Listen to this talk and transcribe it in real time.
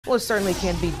Well, it certainly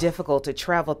can be difficult to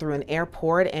travel through an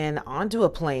airport and onto a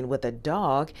plane with a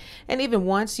dog. And even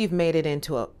once you've made it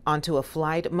onto a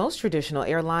flight, most traditional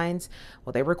airlines,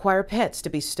 well, they require pets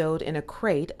to be stowed in a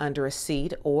crate under a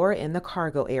seat or in the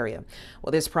cargo area.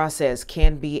 Well, this process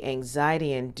can be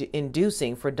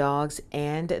anxiety-inducing for dogs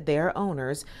and their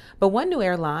owners. But one new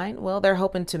airline, well, they're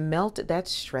hoping to melt that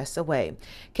stress away.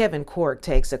 Kevin Cork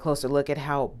takes a closer look at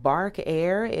how Bark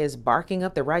Air is barking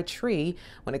up the right tree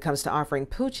when it comes to offering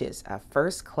pooches a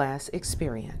first-class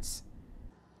experience.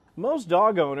 Most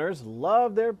dog owners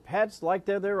love their pets like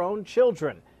they're their own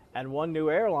children, and one new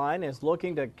airline is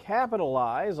looking to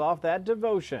capitalize off that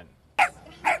devotion.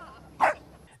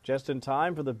 Just in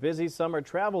time for the busy summer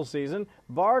travel season,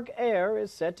 Bark Air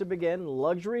is set to begin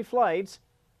luxury flights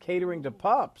catering to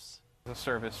pups. A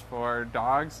service for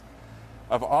dogs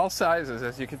of all sizes,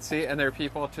 as you can see, and they're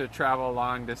people to travel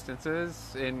long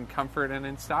distances in comfort and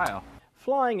in style.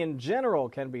 Flying in general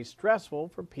can be stressful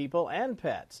for people and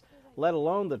pets, let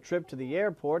alone the trip to the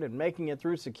airport and making it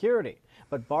through security.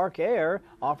 But Bark Air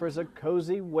offers a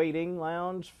cozy waiting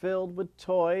lounge filled with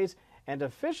toys, and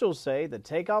officials say the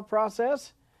takeoff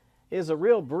process is a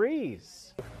real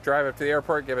breeze. Drive up to the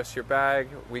airport, give us your bag,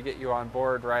 we get you on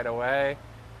board right away,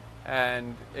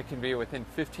 and it can be within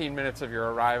 15 minutes of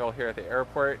your arrival here at the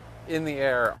airport in the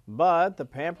air. But the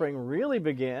pampering really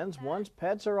begins once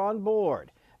pets are on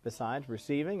board. Besides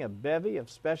receiving a bevy of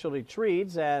specialty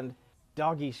treats and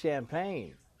doggy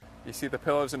champagne. You see the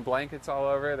pillows and blankets all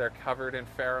over. They're covered in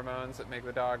pheromones that make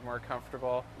the dog more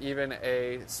comfortable. Even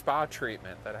a spa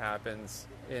treatment that happens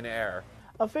in air.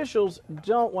 Officials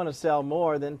don't want to sell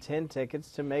more than 10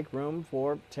 tickets to make room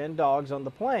for 10 dogs on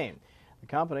the plane. The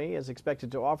company is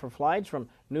expected to offer flights from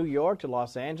New York to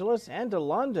Los Angeles and to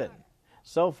London.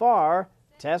 So far,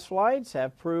 test flights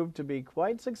have proved to be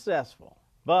quite successful.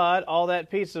 But all that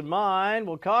peace of mind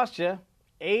will cost you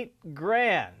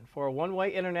 $8,000 for a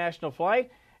one-way international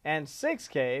flight and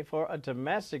 $6,000 for a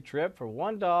domestic trip for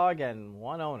one dog and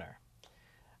one owner.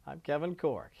 I'm Kevin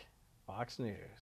Cork, Fox News.